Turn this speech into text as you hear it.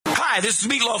Hi, this is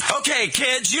Meatloaf. Okay,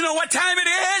 kids, you know what time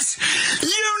it is? You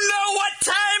know what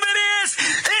time it is?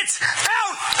 It's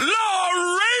Outlaw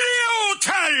Radio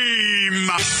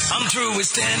time! I'm through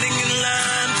with standing in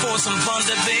line for some fun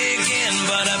to begin,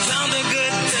 but I found a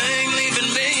good thing leaving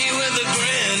me with a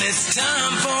grin. It's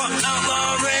time for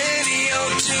Outlaw Radio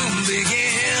to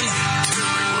begin.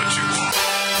 Tell me what you want.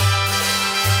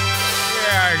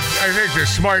 Yeah, I think the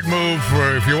smart move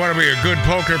for if you want to be a good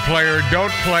poker player,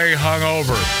 don't play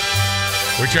hungover,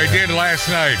 which I did last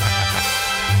night.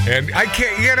 And I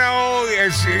can't,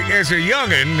 as a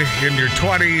youngin' in your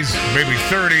 20s, maybe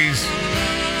 30s,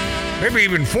 maybe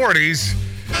even 40s,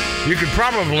 you could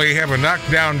probably have a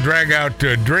knockdown, drag-out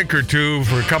drink or two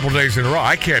for a couple days in a row.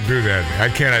 I can't do that. I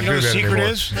cannot do that anymore. You know what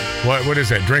the secret is? What is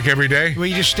that? Drink every day? Well,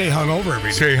 you just stay hungover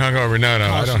every day. Stay hungover. No,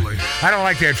 Constantly. I don't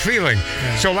like that feeling.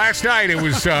 Yeah. So last night it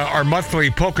was our monthly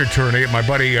poker tourney at my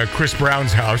buddy Chris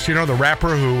Brown's house. You know, the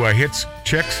rapper who hits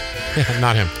chicks?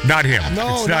 Not him. Not him.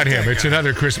 No, it's not him. It's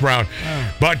another Chris Brown.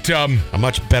 Oh. But a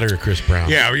much better Chris Brown.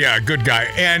 Yeah, good guy.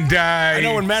 And I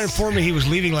know when Matt informed me he was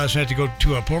leaving last night to go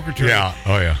to a poker tournament. Yeah.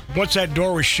 Oh yeah. Once that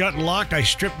door was shut and locked, I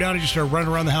stripped down and just started running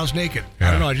around the house naked. Yeah.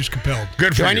 I don't know. I just compelled.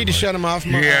 Good for Do you. I need to shut him off?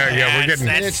 Yeah. We're getting.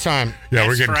 It's time. Yeah,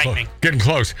 we're getting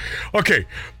close. Okay.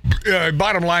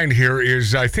 Bottom line here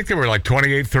is, I think there were like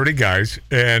 28, 30 guys,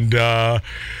 and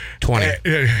 20.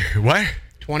 What?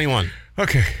 21.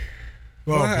 Okay.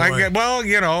 Oh,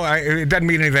 it doesn't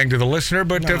mean anything to the listener,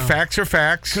 but facts are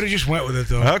facts. Could have just went with it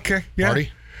though. Okay, yeah.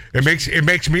 Marty? It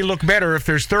makes me look better if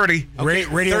there's 30. Okay.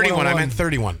 Radio 31. I 101. meant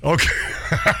 31. Okay.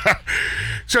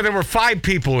 So there were 5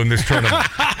 people in this tournament.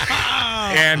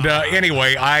 And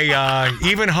anyway, I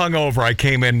even hungover, I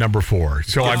came in number 4.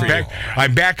 So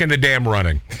I'm back in the damn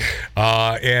running.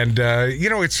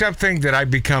 It's something that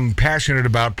I've become passionate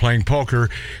about, playing poker.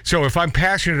 So if I'm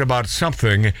passionate about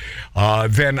something,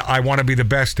 then I want to be the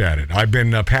best at it. I've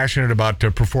been passionate about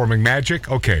performing magic.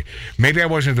 Okay, maybe I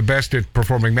wasn't the best at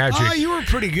performing magic. Oh, you were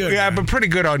pretty good. Yeah, I've been pretty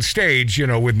good on stage,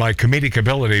 with my comedic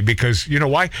ability, because you know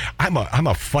why? I'm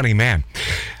a funny man.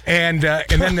 And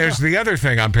then there's the other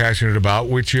thing I'm passionate about,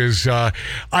 which is I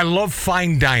love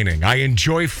fine dining. I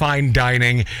enjoy fine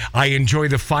dining. I enjoy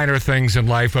the finer things in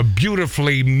life. A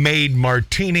beautifully made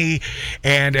martini.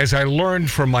 And as I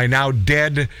learned from my now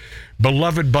dead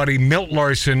beloved buddy Milt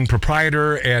Larson,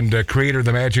 proprietor and creator of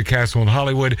the Magic Castle in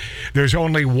Hollywood, there's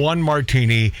only one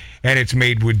martini, and it's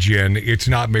made with gin. It's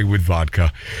not made with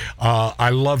vodka.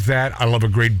 I love that. I love a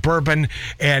great bourbon.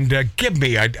 And give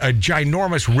me a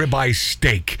ginormous ribeye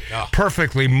steak. Oh.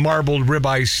 Perfectly marbled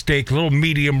ribeye steak, a little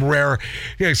medium rare.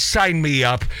 Sign me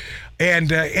up.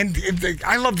 And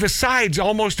I love the sides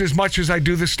almost as much as I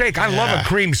do the steak. I love a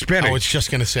cream spinach. I was just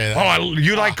going to say that.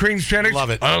 You like cream spinach? Love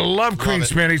it. I love cream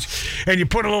spinach. And you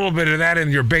put a little bit of that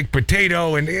in your baked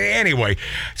potato. And anyway,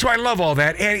 so I love all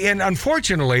that. And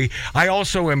unfortunately, I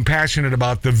also am passionate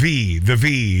about the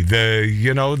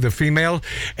female.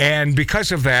 And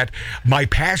because of that, my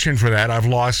passion for that, I've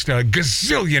lost a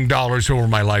gazillion dollars over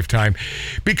my lifetime.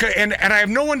 And I have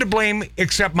no one to blame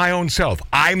except my own self.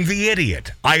 I'm the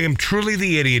idiot. I am truly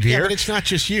the idiot here. Yeah, but it's not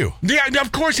just you. Yeah,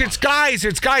 of course it's guys.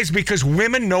 It's guys, because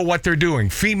women know what they're doing.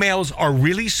 Females are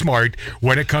really smart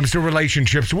when it comes to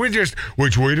relationships. We're just,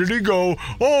 which way did he go?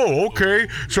 Oh, okay.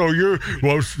 So you're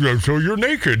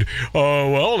naked.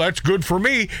 Well, that's good for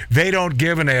me. They don't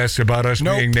give an ass about us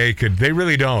being naked. They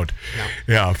really don't. No.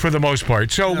 Yeah, for the most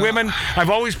part. So women, I've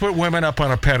always put women up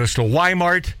on a pedestal. Why,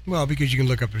 Mart? Well, because you can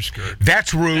look up their skirt.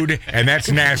 That's rude and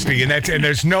that's nasty, and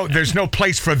there's no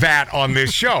place for that on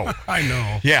this show. I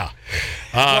know. Yeah.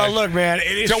 Well, look, man.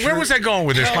 So where was I going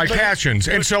with this? My passions.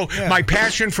 And so my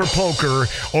passion for poker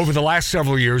over the last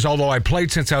several years, although I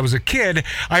played since I was a kid,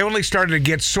 I only started to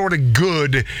get sort of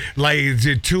good like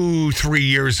 2-3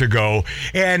 years ago.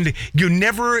 And you're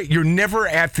never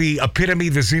at the epitome,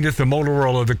 the zenith, the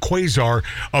Motorola, the quasar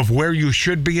of where you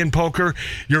should be in poker.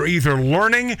 You're either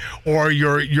learning or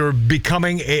you're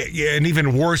becoming an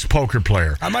even worse poker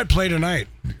player. I might play tonight.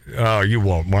 Oh, you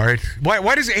won't, Mart.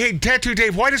 Why does Tattoo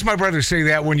Dave? Why does my brother say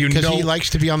that when you know? Because he likes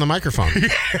to be on the microphone.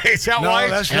 Is that why?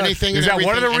 That's anything. Is that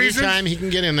one of the reasons? Anytime he can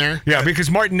get in there. Yeah,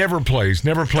 because Martin never plays.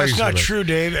 That's not true,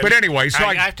 Dave. But anyway, so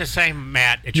I have to say,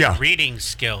 Matt, that your reading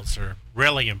skills are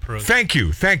really improved. Thank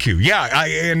you. Yeah,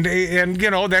 and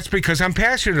that's because I'm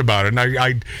passionate about it.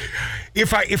 And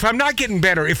if I'm not getting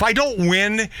better, if I don't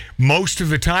win most of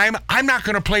the time, I'm not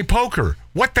going to play poker.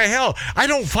 What the hell? I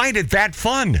don't find it that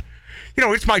fun.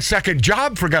 It's my second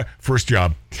job. First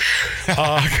job.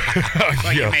 Well,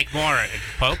 you make more at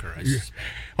poker.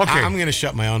 Okay. I'm going to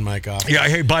shut my own mic off. Yeah,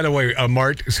 hey, by the way,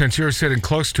 Mart, since you're sitting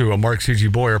close to Mark C.G.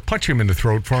 Boyer, punch him in the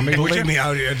throat for me, would Believe you? me,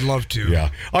 I'd love to. Yeah.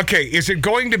 Okay, is it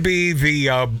going to be the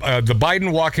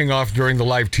Biden walking off during the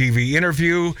live TV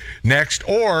interview next,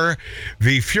 or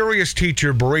the furious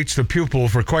teacher berates the pupil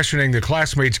for questioning the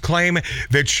classmate's claim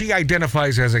that she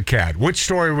identifies as a cat? Which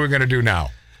story are we going to do now?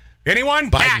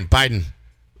 Anyone? Biden.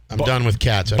 I'm done with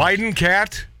cats. Biden,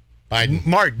 cat? Biden.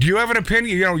 Mark, do you have an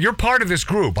opinion? You know, you're part of this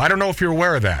group. I don't know if you're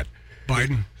aware of that.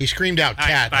 Biden. He screamed out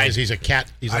cat because he's a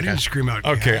cat. I didn't scream out.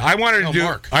 Okay, cat. I wanted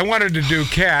Mark. to do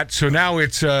cat, so now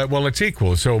it's it's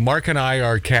equal. So Mark and I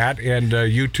are cat, and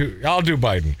you two. I'll do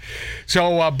Biden. So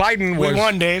Biden was We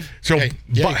won, Dave. So Hey,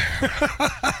 yay.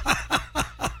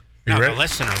 You No, ready? the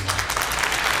listener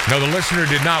won. No, the listener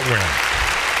did not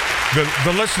win.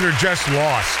 The listener just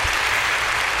lost.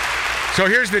 So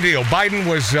here's the deal. Biden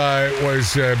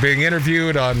was being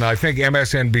interviewed on, I think,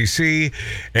 MSNBC,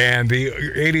 and the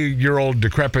 80-year-old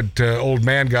decrepit old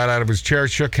man got out of his chair,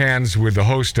 shook hands with the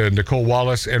host, Nicole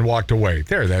Wallace, and walked away.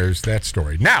 There's that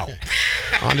story. Now,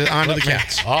 On to the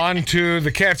cats. on to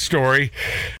the cat story.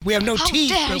 We have no How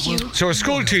teeth. dare but we're- you. So a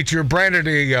school teacher branded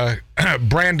a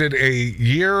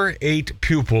year 8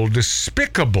 pupil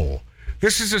despicable.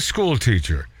 This is a school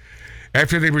teacher.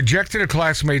 After they rejected a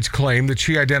classmate's claim that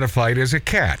she identified as a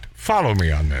cat. Follow me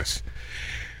on this.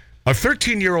 A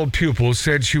 13-year-old pupil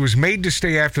said she was made to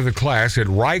stay after the class at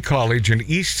Rye College in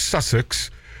East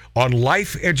Sussex on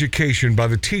life education by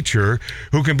the teacher,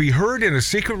 who can be heard in a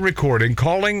secret recording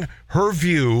calling her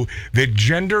view that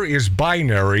gender is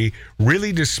binary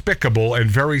really despicable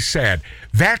and very sad.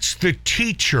 That's the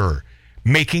teacher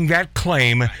making that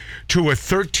claim to a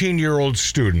 13-year-old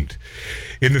student.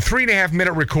 In the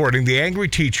 3.5-minute recording, the angry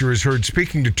teacher is heard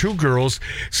speaking to 2 girls,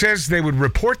 says they would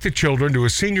report the children to a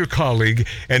senior colleague,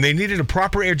 and they needed a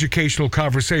proper educational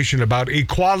conversation about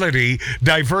equality,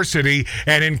 diversity,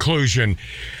 and inclusion.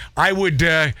 I would,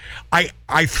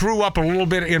 I threw up a little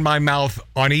bit in my mouth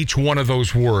on each one of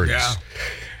those words.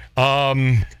 Yeah.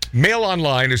 Mail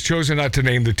Online has chosen not to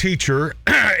name the teacher,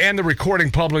 and the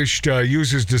recording published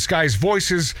uses disguised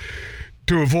voices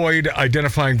to avoid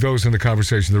identifying those in the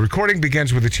conversation. The recording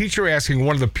begins with the teacher asking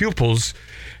one of the pupils,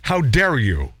 "How dare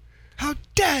you? How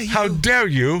dare you? How dare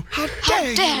you? How How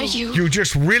dare dare you? you? You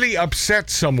just really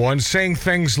upset someone saying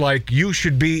things like you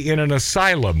should be in an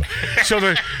asylum." So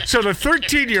the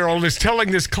 13-year-old is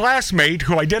telling this classmate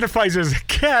who identifies as a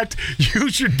cat, "You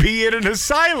should be in an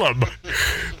asylum."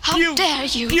 How dare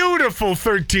you? Beautiful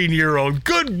 13-year-old.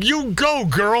 Good, you go,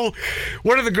 girl.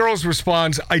 One of the girls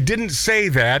responds, "I didn't say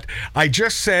that. I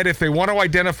just said if they want to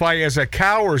identify as a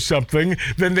cow or something,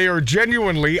 then they are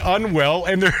genuinely unwell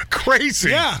and they're crazy."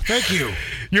 Yeah, thank you.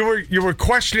 You were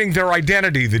questioning their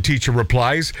identity, the teacher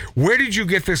replies. "Where did you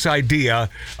get this idea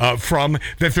from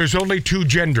that there's only 2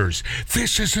 genders?"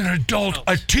 This is an adult,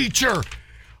 a teacher.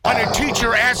 On a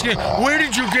teacher asking, "Where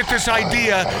did you get this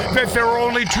idea that there are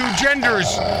only 2 genders?"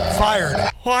 Fired.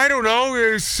 Well, I don't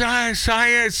know. Science.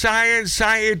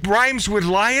 It rhymes with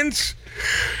lions.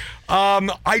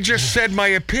 I just said my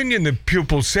opinion, the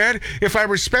pupil said. If I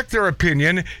respect their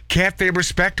opinion, can't they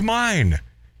respect mine?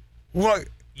 What?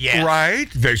 Yes. Right?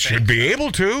 They should be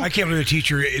able to. I can't believe the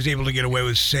teacher is able to get away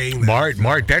with saying that.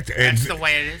 Mark, that's the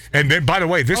way it is. And then, by the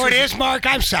way, this Oh, it is is, Mark?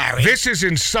 I'm sorry. this is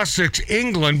in Sussex,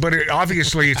 England, but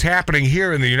obviously it's happening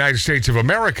here in the United States of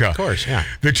America. Of course, yeah.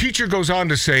 The teacher goes on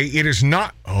to say, "It is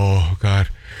not." Oh God,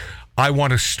 I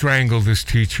want to strangle this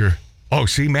teacher. Oh,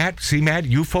 see, Matt,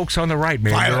 you folks on the right,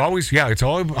 man. Violent. You're always, it's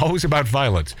always about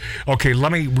violence. Okay,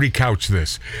 let me recouch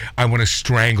this. I want to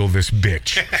strangle this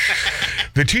bitch.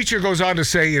 The teacher goes on to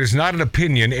say it is not an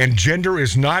opinion, and gender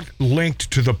is not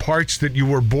linked to the parts that you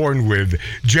were born with.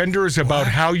 Gender is about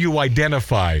how you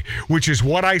identify, which is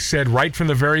what I said right from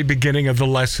the very beginning of the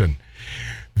lesson.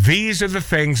 These are the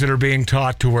things that are being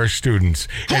taught to our students.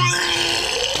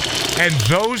 And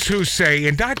those who say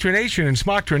indoctrination and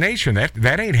smocktrination,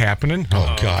 that ain't happening.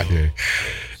 Oh, God.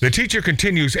 The teacher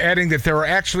continues, adding that there are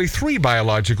actually 3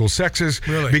 biological sexes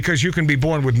because you can be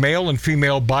born with male and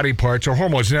female body parts or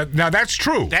hormones. Now that's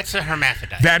true. That's a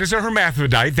hermaphrodite. That is a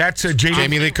hermaphrodite. That's a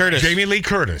Jamie Lee Curtis. Jamie Lee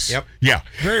Curtis. Yep. Yeah.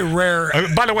 Very rare.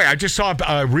 By the way, I just saw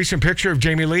a recent picture of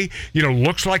Jamie Lee.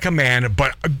 Looks like a man,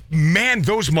 but man,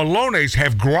 those Malones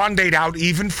have granded out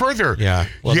even further. Yeah.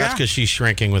 Well, that's because she's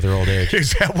shrinking with her old age.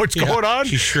 Is that what's going on?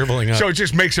 She's shriveling up. So it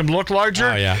just makes him look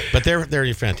larger? Oh, yeah. But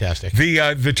they're fantastic.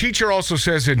 The teacher also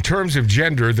says in terms of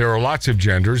gender, there are lots of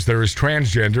genders. There is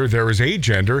transgender. There is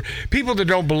agender. People that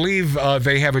don't believe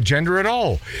they have a gender at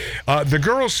all. The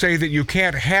girls say that you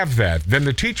can't have that. Then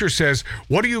the teacher says,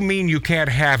 "What do you mean you can't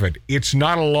have it? It's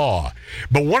not a law."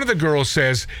 But one of the girls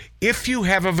says, if you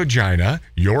have a vagina,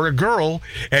 you're a girl,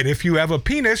 and if you have a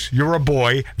penis, you're a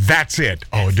boy. That's it.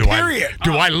 Oh, do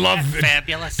I love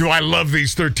fabulous? Do I love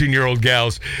these 13-year-old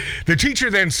gals? The teacher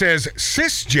then says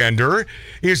cisgender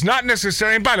is not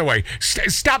necessary. And by the way,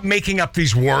 stop making up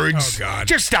these words. Oh, God.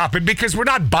 Just stop it, because we're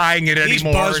not buying it These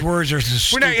anymore. buzzwords are the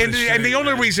stupidest And the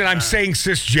only reason I'm saying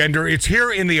cisgender, it's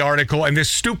here in the article, and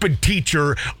this stupid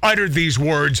teacher uttered these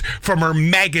words from her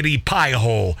maggoty pie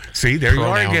hole. See, there you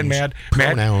are again, Matt.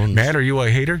 Matt, are you a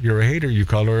hater? You're a hater. You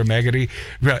call her a maggoty.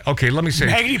 Okay, let me say.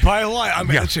 Maggoty pie hole. I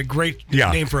mean, it's a great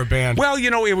name for a band. Well,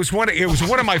 it was one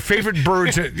of my favorite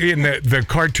birds in the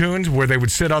cartoons where they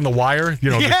would sit on the wire.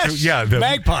 Yes, the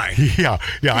magpie. Yeah,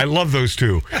 I love those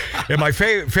two. And my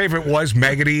favorite was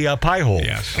maggoty pie hole.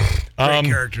 Yes, great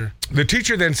character. The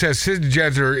teacher then says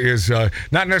cisgender is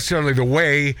not necessarily the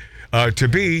way to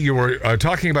be. You were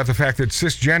talking about the fact that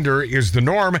cisgender is the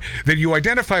norm, that you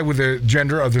identify with the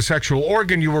gender of the sexual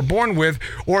organ you were born with,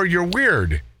 or you're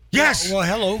weird. Yes. Well,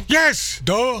 hello. Yes.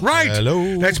 Duh. Right.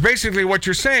 Hello. That's basically what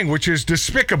you're saying, which is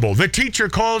despicable. The teacher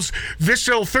calls this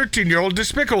little 13-year-old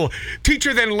despicable.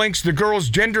 Teacher then links the girl's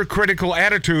gender-critical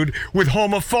attitude with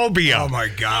homophobia. Oh, my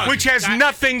God. Which has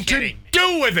nothing to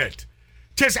do with it.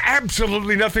 It has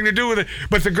absolutely nothing to do with it.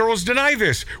 But the girls deny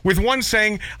this, with one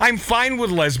saying, I'm fine with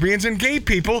lesbians and gay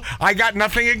people. I got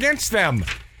nothing against them.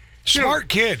 Smart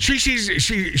kid. She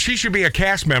should be a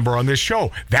cast member on this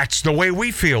show. That's the way we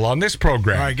feel on this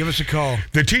program. All right, give us a call.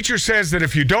 The teacher says that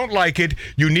if you don't like it,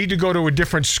 you need to go to a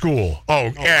different school.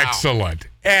 Oh, excellent. Wow.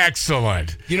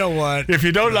 Excellent. You know what? If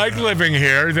you don't like living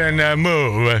here, then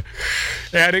move.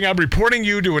 Adding, I'm reporting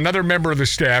you to another member of the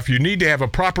staff. You need to have a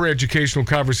proper educational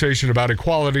conversation about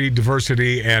equality,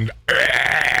 diversity, and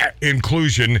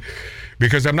inclusion,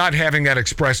 because I'm not having that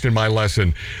expressed in my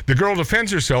lesson. The girl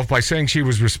defends herself by saying she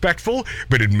was respectful,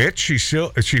 but admits she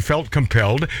felt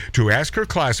compelled to ask her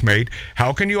classmate,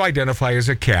 how can you identify as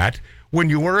a cat when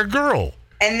you were a girl?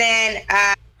 And then...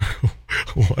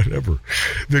 Whatever.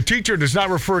 The teacher does not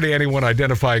refer to anyone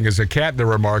identifying as a cat in the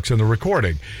remarks in the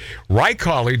recording. Rye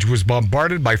College was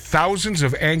bombarded by thousands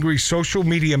of angry social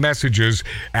media messages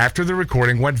after the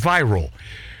recording went viral.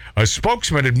 A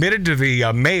spokesman admitted to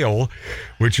the Mail,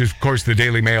 which is, of course, the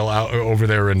Daily Mail over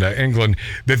there in England,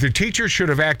 that the teacher should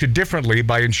have acted differently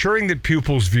by ensuring that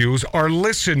pupils' views are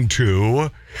listened to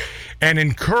and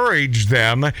encourage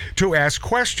them to ask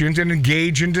questions and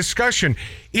engage in discussion.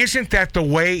 Isn't that the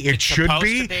way it's should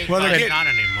be? Well, they're not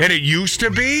anymore. And it used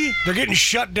to be? They're getting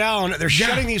shut down. They're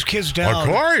shutting these kids down. Of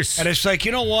course. And it's like,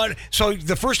 you know what? So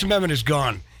the First Amendment is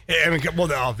gone. I mean,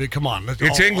 well, come on.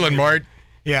 It's England, Mart.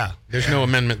 Yeah. There's no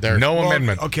amendment there. No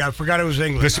amendment. Okay, I forgot it was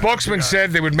England. The spokesman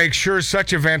said they would make sure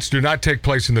such events do not take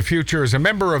place in the future. As a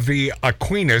member of the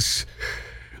Aquinas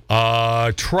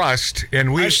Trust, and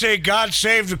I say God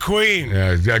save the Queen.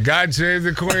 God save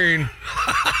the Queen.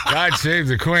 God save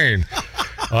the Queen.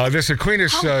 This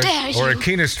Aquinas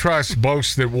Aquinas Trust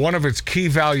boasts that one of its key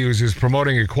values is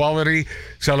promoting equality,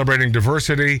 celebrating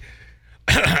diversity.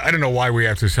 I don't know why we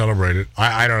have to celebrate it.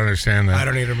 I don't understand that. I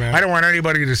don't either, man. I don't want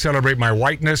anybody to celebrate my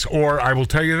whiteness, or I will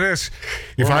tell you this: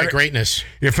 or my greatness.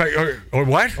 Or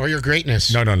what? Or your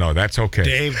greatness. No, that's okay.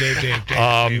 Dave.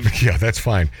 Yeah, that's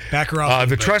fine. Back her up.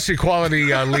 The Trust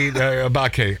Equality lead.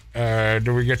 Okay,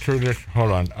 do we get through this?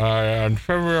 Hold on. On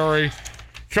February.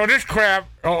 So this crap.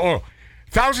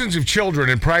 Thousands of children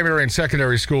in primary and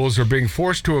secondary schools are being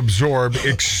forced to absorb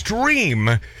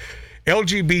extreme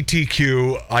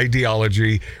LGBTQ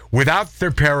ideology without their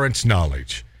parents'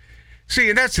 knowledge. See,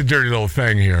 and that's the dirty little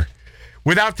thing here.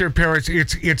 Without their parents,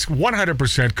 it's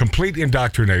 100% complete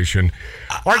indoctrination.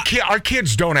 Our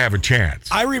kids don't have a chance.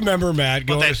 I remember, Matt,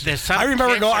 going. I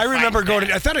remember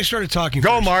going. I thought I started talking.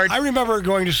 Go, first. Mart. I remember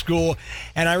going to school,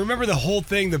 and I remember the whole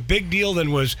thing. The big deal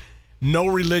then was no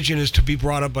religion is to be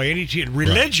brought up by any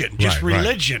religion,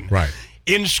 religion,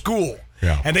 in school.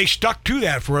 Yeah. And they stuck to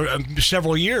that for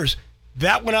several years.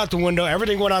 That went out the window.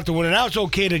 Everything went out the window. Now it's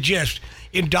okay to just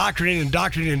indoctrinate.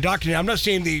 I'm not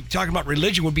saying talking about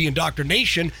religion would be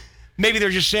indoctrination. Maybe they're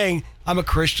just saying, I'm a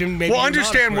Christian. Maybe well,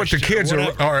 understand what the kids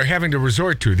are having to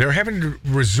resort to. They're having to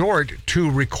resort to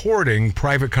recording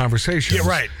private conversations. Yeah,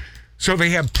 right. So they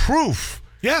have proof.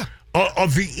 Yeah.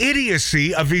 Of the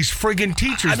idiocy of these friggin'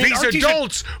 teachers. These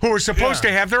adults who are supposed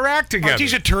to have their act together. Aren't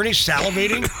these attorneys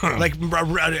salivating? Like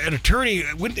an attorney,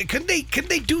 couldn't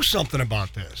they do something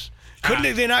about this?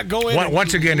 Couldn't they not go in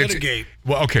once again litigate?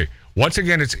 Once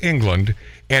again, it's England,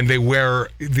 and they wear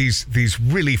these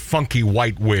really funky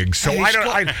white wigs. So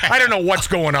I don't know what's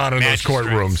going on in those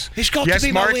courtrooms. He's got to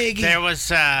be my wig. There was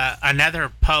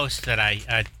another post that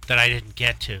I didn't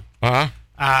get to. Uh-huh.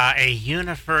 A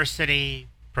university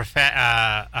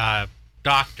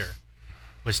doctor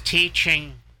was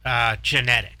teaching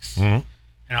genetics,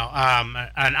 Mm-hmm.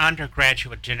 an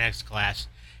undergraduate genetics class,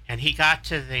 and he got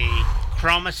to the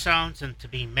chromosomes, and to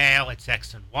be male, it's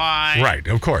X and Y. Right,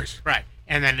 of course. Right.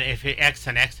 And then if it X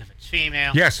and X if it's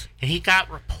female. Yes. And he got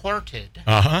reported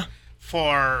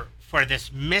for this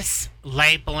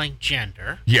mislabeling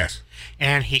gender. Yes.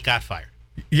 And he got fired.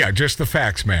 Yeah, just the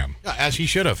facts, ma'am. As he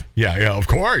should have. Yeah, of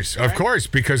course,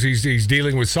 because he's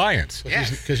dealing with science.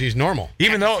 Because he's normal.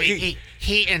 Even though he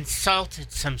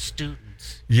insulted some students.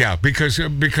 Yeah, because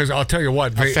I'll tell you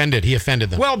what, He offended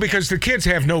them. Well, because the kids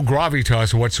have no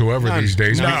gravitas whatsoever these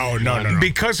days. No.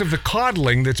 Because of the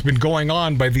coddling that's been going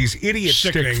on by these idiot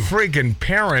friggin'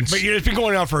 parents. But it's been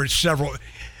going on for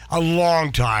a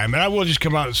long time. And I will just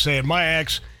come out and say it. My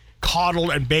ex coddled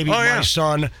and babied my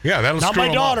son. Yeah, that'll not screw my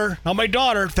him daughter. up. Not my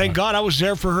daughter. Thank God I was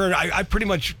there for her. I pretty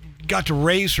much got to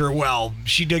raise her well.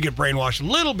 She did get brainwashed a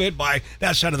little bit by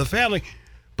that side of the family.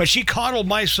 But she coddled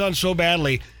my son so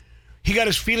badly. He got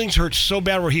his feelings hurt so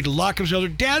bad where he'd lock himself.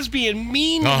 Dad's being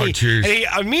mean to me. Jeez. And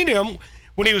I mean to him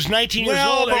when he was 19 years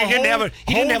old. And he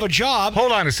didn't have a job.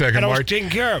 Hold on a second, and I was Mark. taking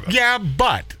care of him. Yeah,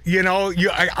 but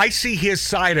I see his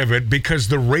side of it because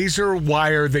the razor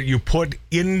wire that you put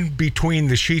in between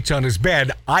the sheets on his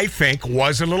bed, I think,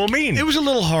 was a little mean. It was a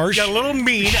little harsh. A little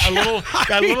mean, a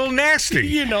little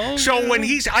nasty. So when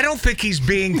I don't think he's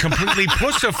being completely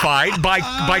pussified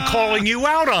by calling you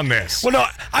out on this. Well, no,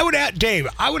 I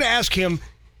would ask him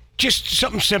just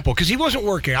something simple, because he wasn't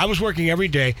working. I was working every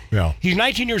day. Yeah. He's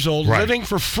 19 years old, Right. living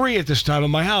for free at this time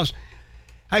in my house.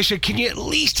 I said, can you at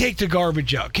least take the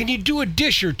garbage out? Can you do a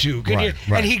dish or two? Right.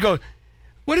 And he goes,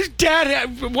 what does Dad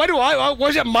have? Why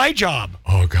is that my job?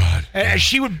 Oh, God. And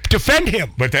she would defend him.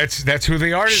 But that's who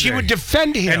they are today. She would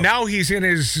defend him. And now he's in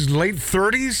his late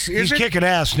 30s, he's kicking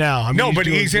ass now. I mean,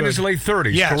 he's in his late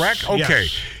 30s, Yes, correct? Okay.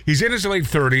 yes. He's in his late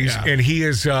 30s, Yeah. and he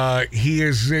is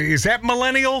that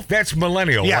millennial? That's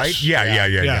millennial, Yes. right?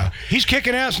 Yeah. He's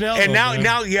kicking ass now. And though,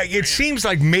 now, it seems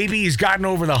like maybe he's gotten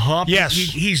over the hump. Yes.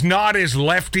 He's not as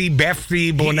lefty,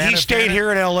 befty, He stayed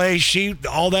here in L.A.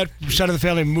 All that side of the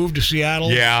family moved to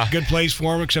Seattle. Yeah. Good place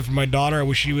for him, except for my daughter. I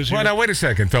wish she was here. Well, now, wait a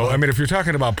second, though. I mean, if you're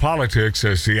talking about politics,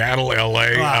 Seattle,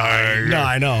 L.A. No,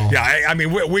 I know. Yeah, I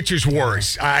mean, which is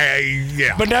worse?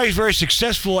 But now he's very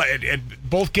successful at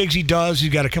both gigs he does.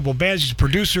 He's got a couple of bands. He's a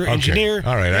producer, engineer.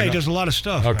 All right. Yeah, he does a lot of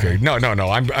stuff. Okay. Man. No.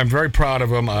 I'm very proud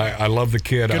of him. I love the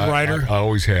kid. Good writer. I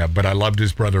always have, but I loved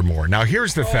his brother more. Now,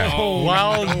 here's the thing.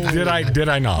 Did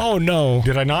I not? Oh, no.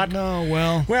 Did I not? No,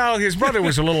 well. Well, his brother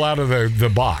was a little out of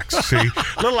the box, see?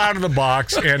 A little out of the box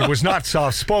and was not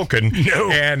soft-spoken.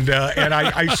 No. And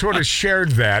I sort of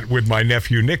shared that with my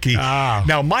nephew, Nicky.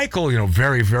 Now, Michael,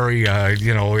 very, very,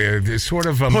 sort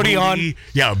of a hoodie moody, on.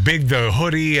 Yeah, the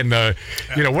hoodie and the,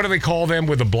 what do they call them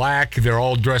with the black? They're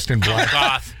all dressed in black.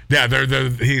 Goth. Yeah,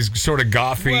 he's sort of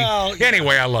gothy. Well, yeah.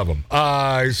 Anyway, I love him.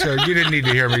 So you didn't need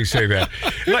to hear me say that.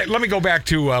 Let me go back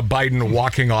to Biden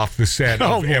walking off the set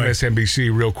of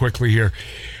MSNBC real quickly here.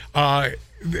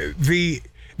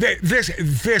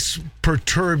 This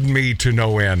perturbed me to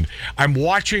no end. I'm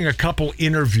watching a couple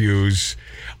interviews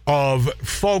of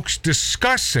folks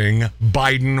discussing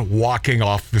Biden walking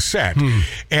off the set.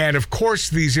 And of course,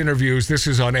 these interviews, this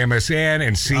is on MSN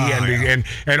and CNN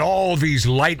and all these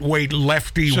lightweight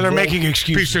lefty. So they're making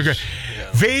excuses.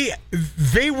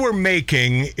 They were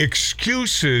making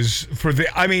excuses for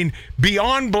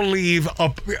beyond belief,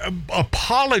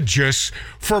 apologists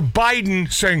for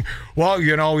Biden saying, well,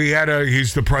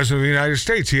 he's the president of the United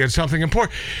States. He had something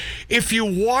important. If you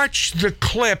watch the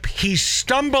clip, he's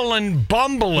stumbling,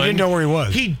 bumbling. He didn't know where he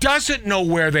was. He doesn't know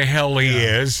where the hell he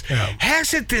is. Yeah.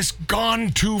 Hasn't this gone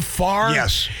too far?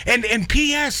 Yes. And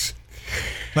P.S.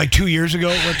 Like 2 years ago,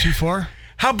 it went too far?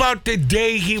 How about the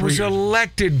day he was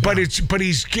elected? But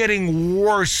he's getting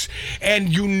worse,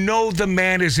 and the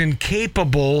man is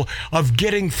incapable of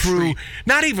getting through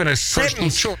not even a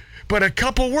sentence, but a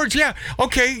couple words. Yeah,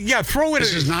 okay, yeah, throw it.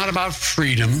 This is not about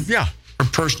freedom. Yeah. Or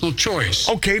personal choice.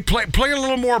 Okay, play a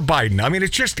little more Biden. I mean,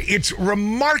 it's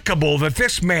remarkable that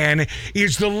this man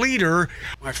is the leader.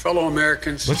 My fellow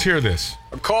Americans, Let's hear this.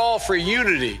 a call for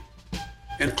unity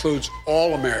includes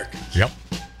all Americans. Yep.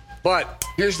 But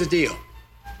here's the deal.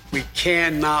 We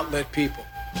cannot let people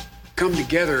come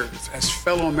together as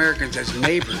fellow Americans, as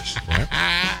neighbors.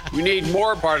 We need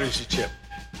more partisanship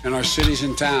in our cities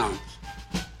and towns.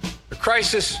 The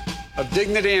crisis of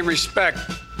dignity and respect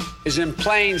is in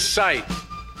plain sight,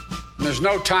 and there's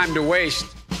no time to waste.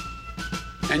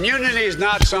 And unity is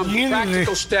not some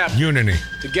practical step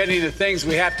to getting the things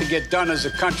we have to get done as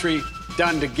a country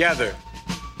done together.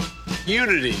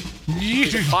 Unity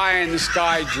is a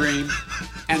pie-in-the-sky dream,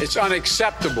 and it's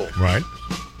unacceptable. Right.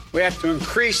 We have to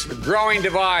increase the growing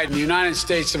divide in the United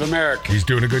States of America. He's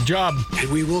doing a good job. And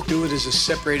we will do it as a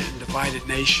separated and divided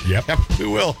nation. Yep, we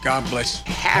will. God bless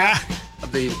half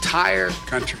of the entire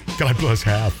country. God bless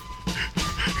half.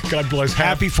 God bless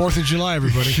half. Happy 4th of July,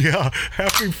 everybody. Yeah,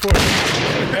 happy 4th.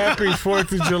 Happy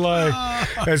 4th of July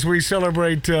as we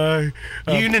celebrate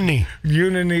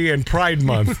Unity and Pride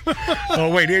Month. Oh,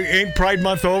 wait, ain't Pride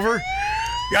Month over?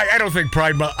 I don't think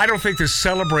Pride Month, I don't think the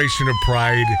celebration of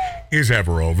Pride is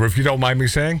ever over, if you don't mind me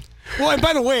saying. Well, and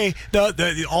by the way,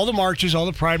 the all the marches, all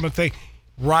the Pride Month thing,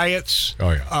 riots.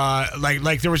 Oh, yeah.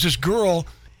 Like there was this girl.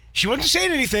 She wasn't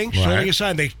saying anything. She was Right. holding a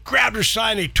sign. They grabbed her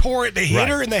sign. They tore it. They hit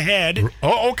her in the head.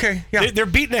 Oh, okay. Yeah. They're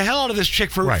beating the hell out of this chick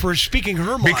for speaking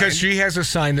her mind. Because she has a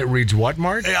sign that reads what,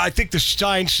 Mark? I think the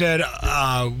sign said,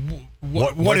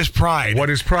 what is pride? What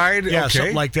is pride? Yeah, okay.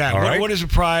 something like that. All right. What is a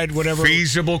pride? Whatever.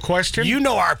 Feasible question? You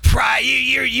know our pride.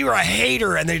 You're a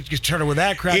hater. And they just turn her with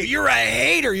that crap. You're a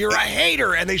hater. You're a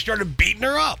hater. And they started beating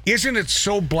her up. Isn't it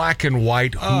so black and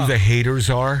white who the haters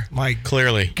are?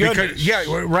 Clearly. Because, yeah,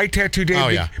 right, Tattoo Dave? Oh,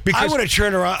 yeah. Because I would have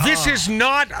turned her on. this is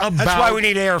not about... That's why we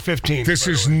need AR-15. This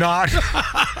is not...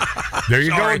 There you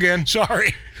go again.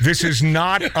 Sorry. This is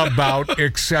not about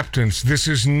acceptance. This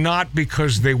is not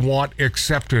because they want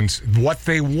acceptance. What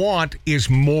they want is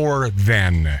more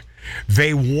than.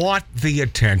 They want the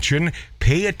attention.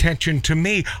 Pay attention to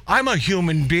me. I'm a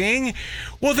human being.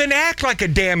 Well, then act like a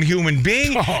damn human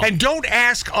being and don't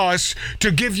ask us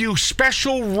to give you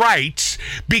special rights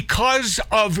because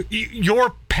of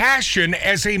your passion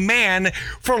as a man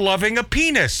for loving a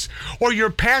penis or your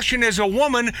passion as a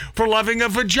woman for loving a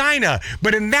vagina.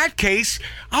 But in that case,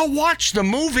 I'll watch the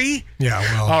movie. Yeah,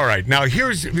 well. All right. Now,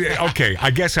 here's... Okay,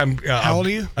 I guess I'm... How old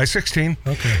are you? I'm 16.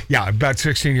 Okay. Yeah, about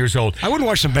 16 years old. I wouldn't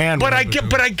watch the band. But I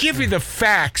give you the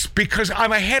facts because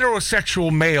I'm a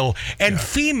heterosexual male, and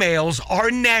females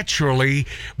are naturally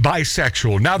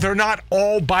bisexual. Now, they're not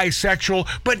all bisexual,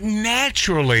 but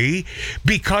naturally,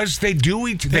 because they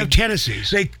have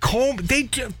tendencies. They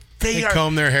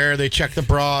comb their hair. They check the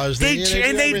bras. They're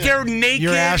naked.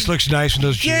 Your ass looks nice in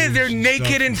those jeans. Yeah, they're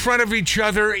naked in front of each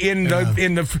other in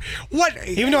the what?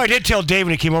 Even though I did tell Dave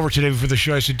when he came over today for the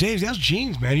show, I said, Dave, those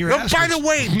jeans, man. Your ass. By looks the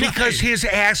way, because his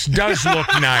ass does look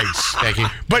nice. Thank you.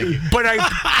 But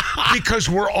because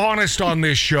we're honest on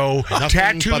this show,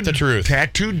 Nothing but the truth.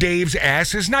 Tattoo Dave's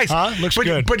ass is nice. Looks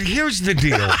good. But here's the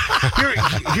deal.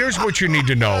 Here's what you need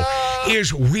to know: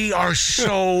 is we are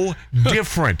so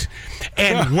different.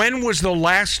 And when was the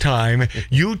last time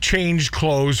you changed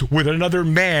clothes with another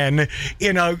man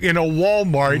in a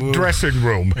Walmart dressing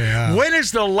room? Yeah. When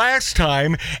is the last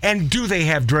time? And do they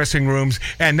have dressing rooms?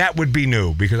 And that would be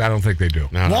new because I don't think they do.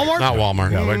 No, Walmart? Not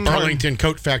Walmart. No, but Burlington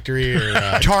Coat Factory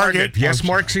or Target. Yes,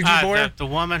 Mark C.G. Boyer? The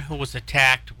woman who was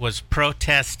attacked was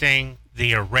protesting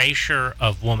the erasure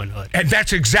of womanhood. And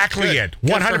that's exactly Good. it.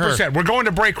 100%. We're going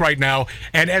to break right now.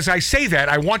 And as I say that,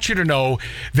 I want you to know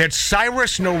that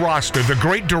Cyrus Nowrasteh, the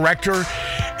great director,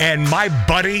 and my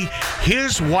buddy,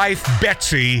 his wife,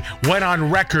 Betsy, went on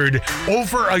record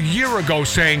over a year ago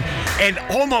saying, and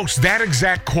almost that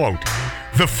exact quote,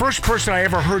 the first person I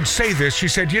ever heard say this, she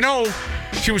said,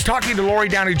 she was talking to Lori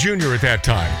Downey Jr. at that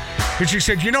time. And she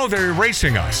said, they're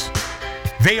erasing us.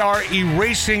 They are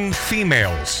erasing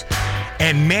females.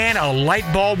 And man, a light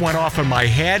bulb went off in my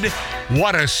head.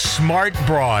 What a smart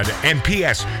broad. And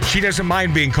P.S., she doesn't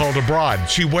mind being called a broad.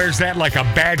 She wears that like a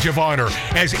badge of honor,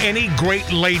 as any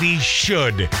great lady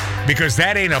should. Because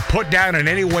that ain't a put down in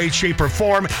any way, shape, or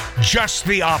form. Just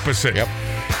the opposite. Yep.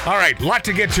 All right, a lot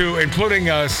to get to, including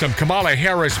some Kamala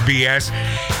Harris BS.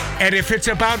 And if it's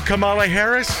about Kamala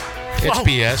Harris, It's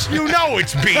BS. You know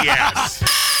it's BS.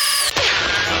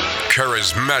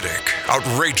 Charismatic,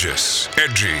 outrageous,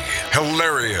 edgy,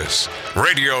 hilarious.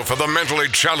 Radio for the mentally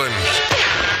challenged.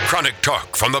 Chronic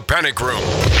talk from the panic room.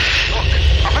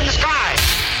 Look, up in the sky.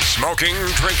 Smoking,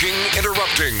 drinking,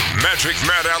 interrupting. Magic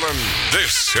Matt Allen.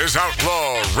 This is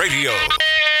Outlaw Radio.